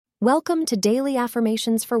Welcome to Daily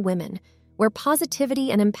Affirmations for Women, where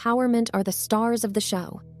positivity and empowerment are the stars of the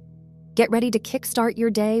show. Get ready to kickstart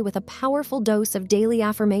your day with a powerful dose of daily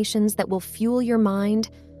affirmations that will fuel your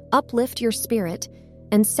mind, uplift your spirit,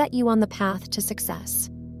 and set you on the path to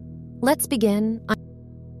success. Let's begin.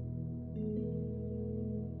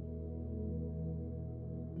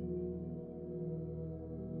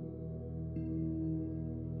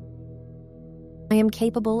 I am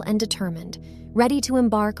capable and determined, ready to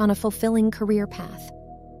embark on a fulfilling career path.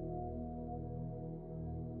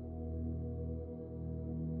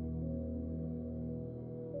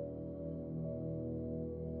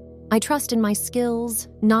 I trust in my skills,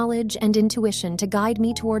 knowledge, and intuition to guide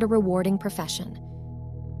me toward a rewarding profession.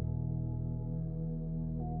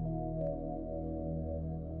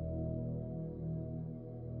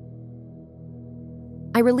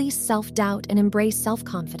 I release self-doubt and embrace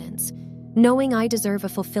self-confidence, knowing I deserve a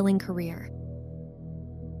fulfilling career.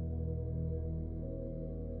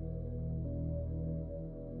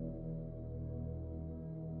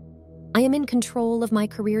 I am in control of my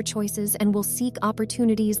career choices and will seek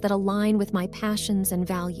opportunities that align with my passions and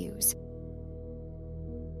values.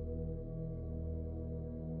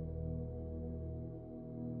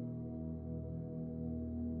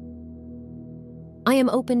 I am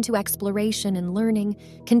open to exploration and learning,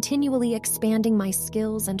 continually expanding my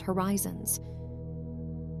skills and horizons.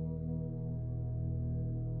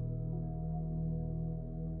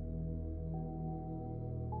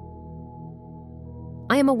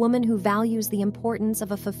 I am a woman who values the importance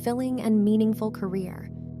of a fulfilling and meaningful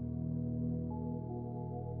career.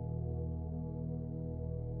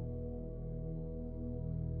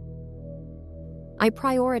 I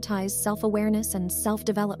prioritize self-awareness and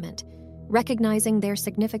self-development, recognizing their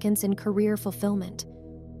significance in career fulfillment.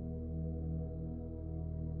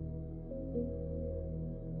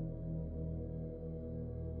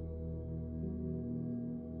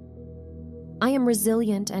 I am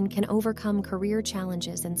resilient and can overcome career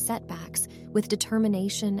challenges and setbacks with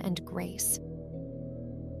determination and grace.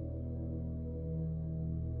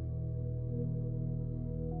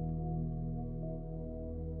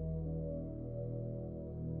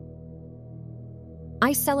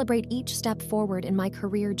 I celebrate each step forward in my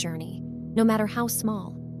career journey, no matter how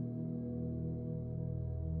small.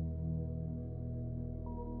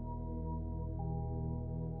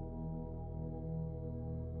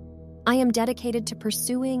 I am dedicated to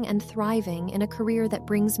pursuing and thriving in a career that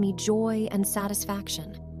brings me joy and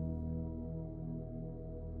satisfaction.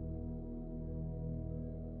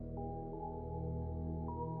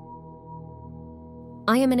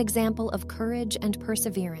 I am an example of courage and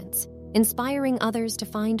perseverance, inspiring others to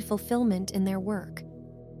find fulfillment in their work.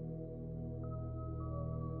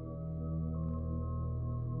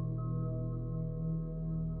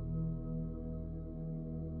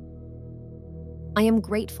 I am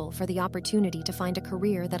grateful for the opportunity to find a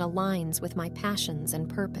career that aligns with my passions and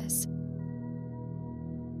purpose.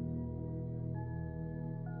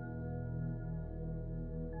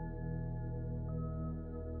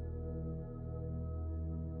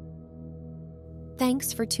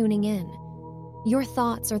 Thanks for tuning in. Your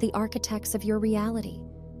thoughts are the architects of your reality.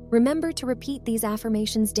 Remember to repeat these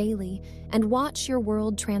affirmations daily and watch your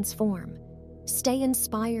world transform. Stay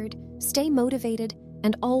inspired, stay motivated,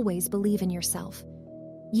 and always believe in yourself.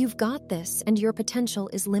 You've got this, and your potential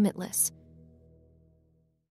is limitless.